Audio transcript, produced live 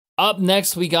Up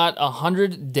next, we got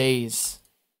 100 Days.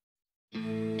 Ooh,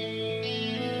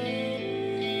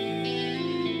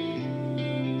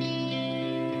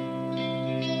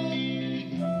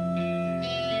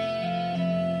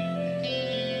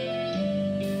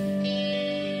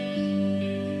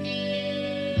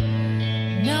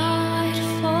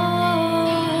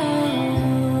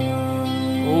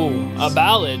 a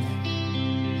ballad.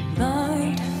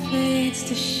 Night fades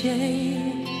to shade.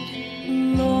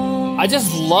 I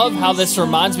just love how this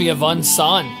reminds me of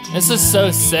Unsung. This is so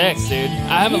sick, dude.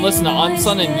 I haven't listened to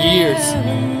Unsung in years.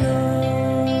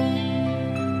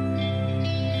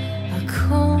 A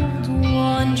cold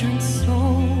wandering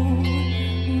soul,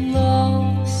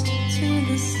 lost to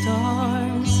the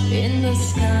stars in the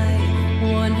sky.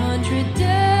 100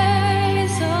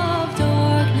 days of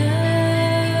darkness.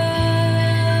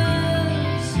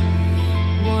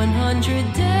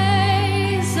 100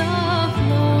 days of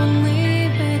lonely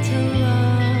bitter love.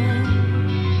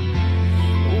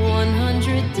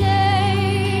 100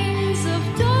 days of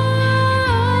darkness.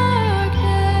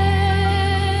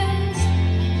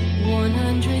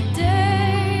 100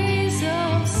 days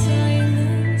of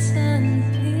silence and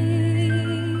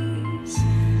peace.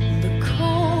 The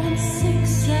cold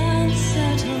sinks and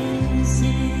settles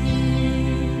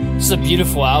in. This is a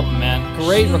beautiful album, man.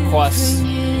 Great requests.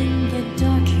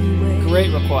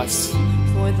 Great requests.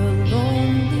 For the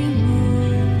lonely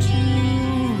moon to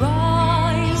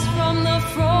rise from the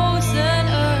frozen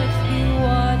earth he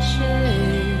watches.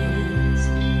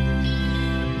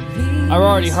 I've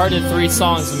already heard it 3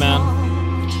 songs, man.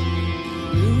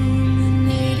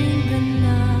 Illuminating the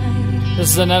night.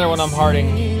 This is another one I'm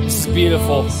hearting. This is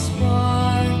beautiful.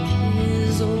 Spark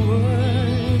is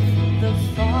worth the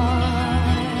fight.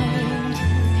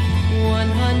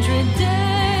 100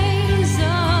 days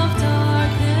of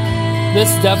darkness.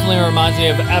 This definitely reminds me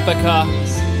of Epica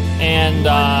and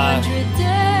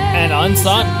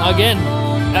Unsung. Again,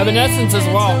 Evanescence as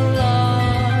well.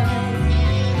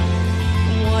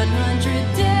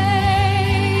 100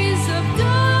 days of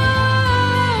darkness.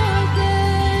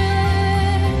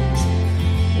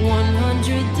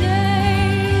 100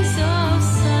 days of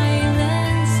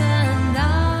silence and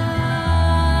night.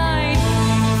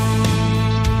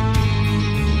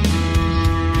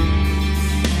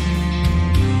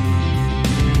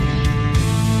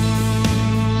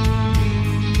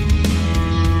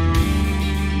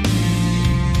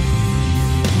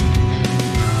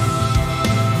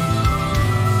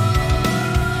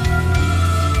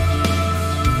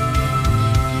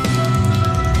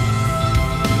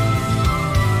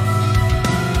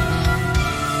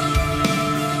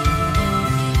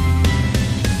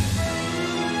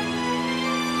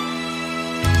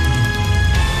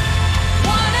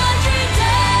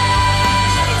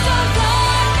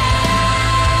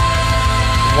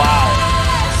 Wow.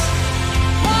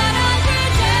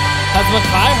 Has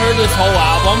Mackay heard this whole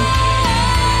album?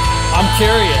 I'm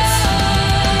curious.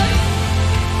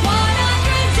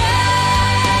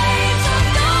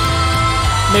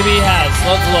 Maybe he has.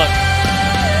 Let's look.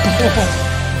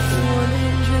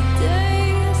 100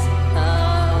 days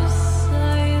of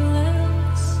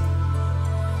silence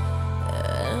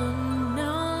and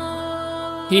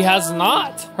night. He has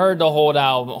not heard the whole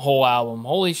album.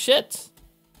 Holy shit.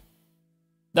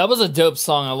 That was a dope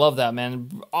song. I love that,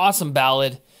 man. Awesome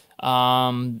ballad.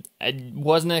 I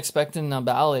wasn't expecting a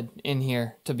ballad in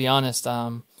here, to be honest.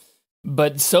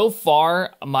 But so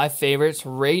far, my favorites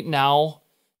right now,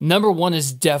 number 1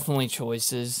 is definitely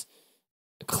Choices,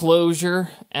 Closure,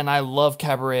 and I love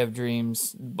Cabaret of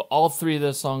Dreams. All 3 of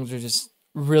those songs are just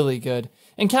really good.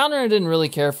 Encounter I didn't really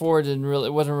care for. It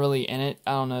wasn't really in it.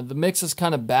 I don't know. The mix is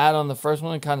kind of bad on the first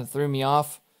one. It kind of threw me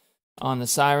off on the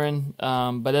Siren.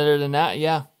 But other than that,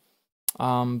 yeah.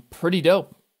 Pretty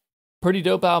dope. Pretty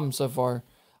dope album so far.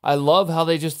 I love how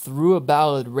they just threw a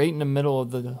ballad right in the middle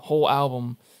of the whole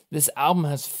album. This album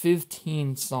has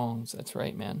 15 songs. That's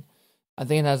right, man. I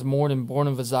think it has more than Born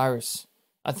of Osiris.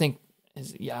 I'm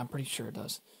pretty sure it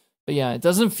does. But yeah, it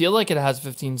doesn't feel like it has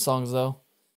 15 songs though.